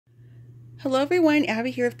Hello everyone, Abby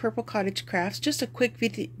here with Purple Cottage Crafts. Just a quick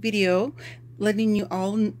video letting you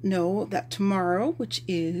all know that tomorrow, which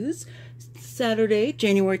is Saturday,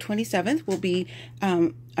 January 27th, will be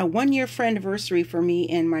a one-year Friendversary for me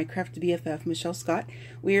and my craft BFF, Michele Scott.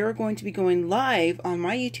 We are going to be going live on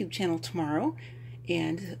my YouTube channel tomorrow,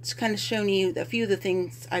 and it's kind of showing you a few of the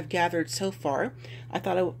things I've gathered so far. I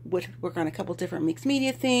thought I would work on a couple different mixed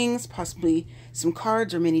media things, possibly some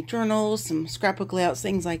cards or mini journals, some scrapbook layouts,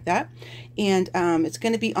 things like that. And it's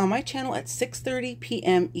going to be on my channel at 6:30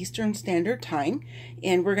 p.m. Eastern Standard Time,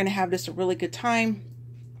 and we're going to have just a really good time.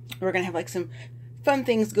 We're going to have like some fun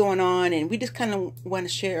things going on, and we just kind of want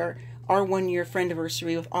to share our one-year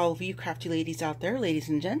Friendversary with all of you crafty ladies out there, ladies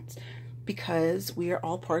and gents, because we are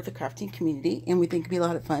all part of the crafting community, and we think it'd be a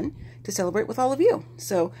lot of fun to celebrate with all of you.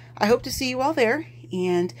 So I hope to see you all there.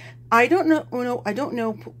 And I don't know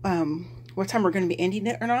what time we're going to be ending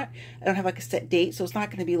it or not. I don't have like a set date, so it's not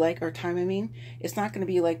going to be like our time. I mean, it's not going to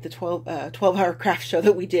be like the 12-hour craft show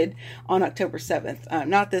that we did on October 7th.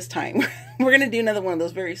 Not this time. We're going to do another one of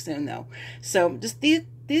those very soon, though. So just these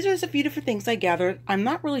are just a few different things I gathered. I'm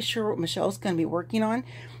not really sure what Michele's going to be working on.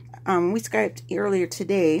 We Skyped earlier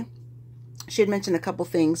today. She had mentioned a couple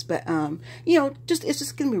things, but you know, it's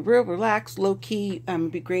just gonna be real relaxed, low key.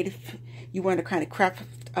 It'd be great if you want to kind of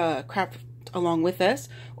craft along with us,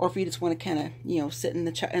 or if you just want to kind of sit in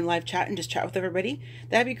the chat and live chat and just chat with everybody.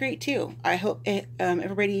 That'd be great too. I hope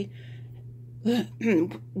everybody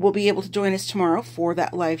will be able to join us tomorrow for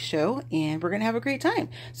that live show, and we're gonna have a great time.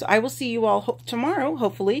 So I will see you all tomorrow,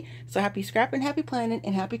 hopefully. So happy scrapping, happy planning,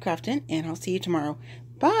 and happy crafting, and I'll see you tomorrow.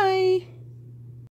 Bye.